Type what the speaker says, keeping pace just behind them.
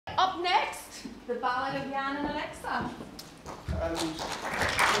Up next, the Ballad of Yann and Alexa. And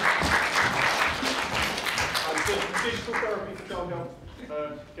digital therapy for John Young.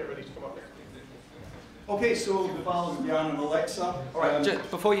 Get ready to come up. Okay, so the Ballad of Yann and Alexa. All right,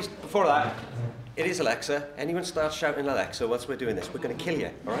 just before that, it is Alexa. Anyone starts shouting Alexa whilst we're doing this, we're going to kill you,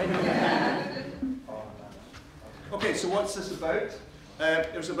 all right? Okay, so what's this about?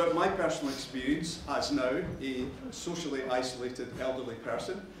 It was about my personal experience as now a socially isolated elderly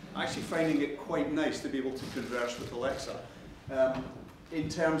person, actually finding it quite nice to be able to converse with Alexa in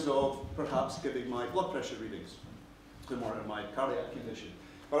terms of perhaps giving my blood pressure readings to monitor my cardiac condition.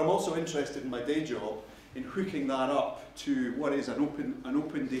 But I'm also interested in my day job in hooking that up to what is an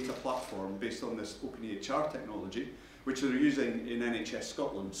open data platform based on this OpenEHR technology, which they're using in NHS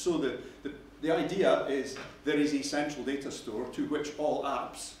Scotland. So the idea is there is a central data store to which all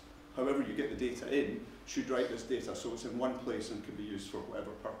apps, however you get the data in, should write this data so it's in one place and can be used for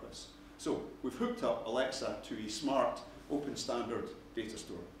whatever purpose. So we've hooked up Alexa to a smart open standard data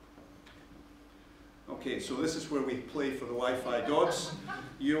store. Okay, so this is where we play for the Wi-Fi gods.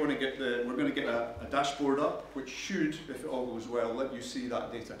 We're going to get a dashboard up, which should, if it all goes well, let you see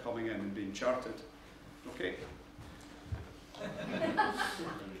that data coming in and being charted. Okay.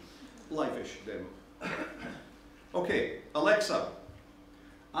 Live-ish demo. Okay, Alexa,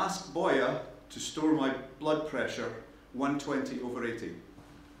 ask Boya to store my blood pressure 120/80.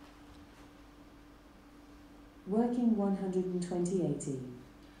 Working 120/80.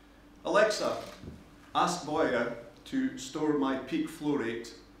 Alexa, ask Boya to store my peak flow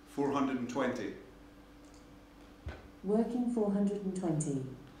rate 420. Working 420.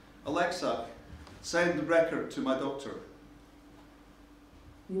 Alexa, send the record to my doctor.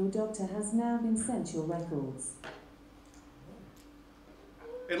 Your doctor has now been sent your records.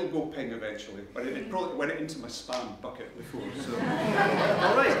 It'll go ping eventually, but it probably went into my spam bucket before. So.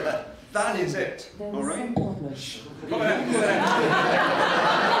 All right, that is it. There All was right. some problem. Go ahead. Go ahead.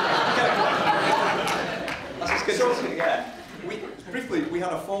 That's as good So, as it's going to get. Briefly, we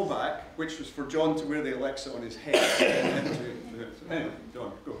had a fallback, which was for John to wear the Alexa on his head. Anyway,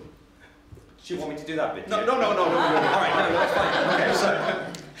 John, go. Do you want me to do that bit? No. All right, no, that's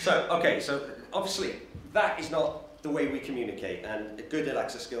fine. Okay, so obviously that is not the way we communicate, and good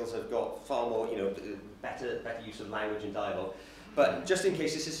Alexa skills have got far more, better use of language and dialogue. But just in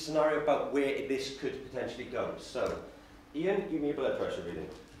case, this is a scenario about where this could potentially go. So, Ian, give me a blood pressure reading.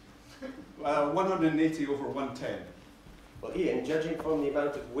 180/110. Well, Ian, judging from the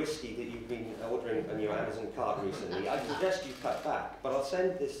amount of whiskey that you've been ordering on your Amazon cart recently, I suggest you cut back, but I'll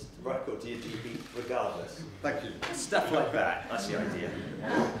send this record to your GP regardless. Thank you. Stuff like that, that's the idea.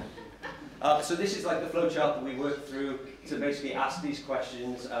 So this is like the flowchart that we worked through to basically ask these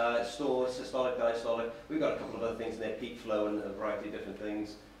questions, store, systolic, diastolic. We've got a couple of other things in there, peak flow and a variety of different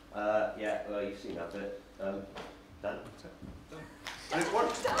things. Yeah, well, you've seen that bit. Done. And it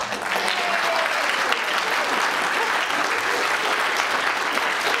worked.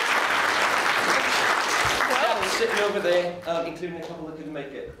 Sitting over there, including a couple that couldn't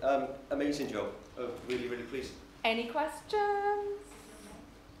make it. Amazing job. Really, really pleased. Any questions?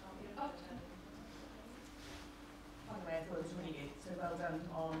 By the way, I thought it was really good. So well done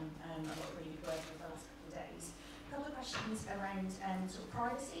on a lot of really good work over the last couple of days. A couple of questions around sort of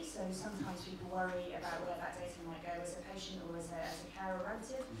privacy. So sometimes people worry about where that data might go as a patient or as a carer or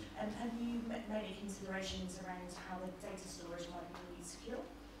relative. Have you made any considerations around how the data storage might be really secure?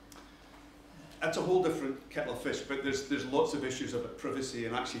 That's a whole different kettle of fish, but there's lots of issues about privacy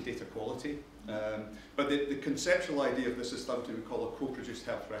and actually data quality. But the conceptual idea of this is something we call a co-produced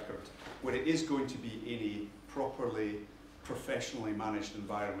health record, where it is going to be in a properly, professionally managed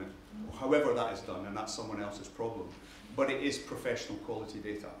environment, however that is done, and that's someone else's problem. But it is professional quality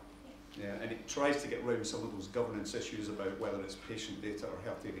data. Yeah, and it tries to get around some of those governance issues about whether it's patient data or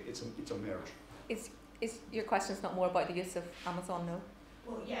health data. It's a merge. Is your question's not more about the use of Amazon, no?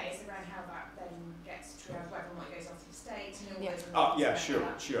 Well, yeah, it's around how that then gets triaged, whether or not it goes off to the state, and all Yeah. those. Yeah,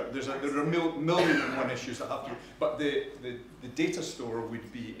 sure. There are a million and one issues that have to. But the data store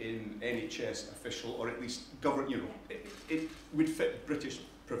would be in NHS official, or at least government. It would fit British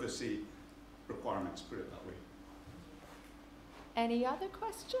privacy requirements. Put it that way. Any other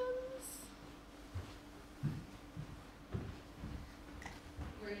questions?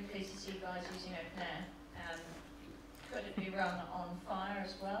 Really pleased to see you guys using OpenAir. Could it be run on Fire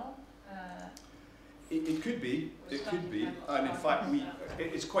as well? It could be. It could be. And in fact,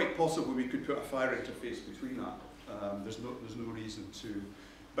 it's quite possible we could put a Fire interface between that. There's no reason to.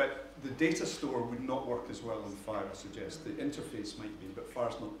 But the data store would not work as well on Fire, I suggest. The interface might be, but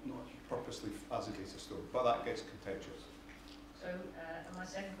Fire's not purposely as a data store. But that gets contentious. So my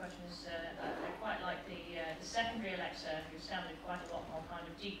second question is, I quite like the secondary Alexa, who sounded quite a lot more kind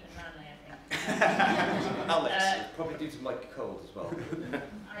of deep and manly, I think. Alex, probably due to my cold as well.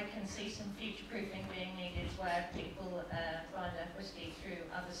 I can see some future-proofing being needed where people buy their whiskey through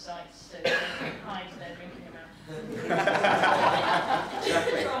other sites so they can hide their drinking amount.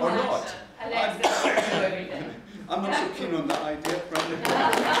 Exactly. Or not. Alexa, everything. I'm not so keen on that idea, frankly.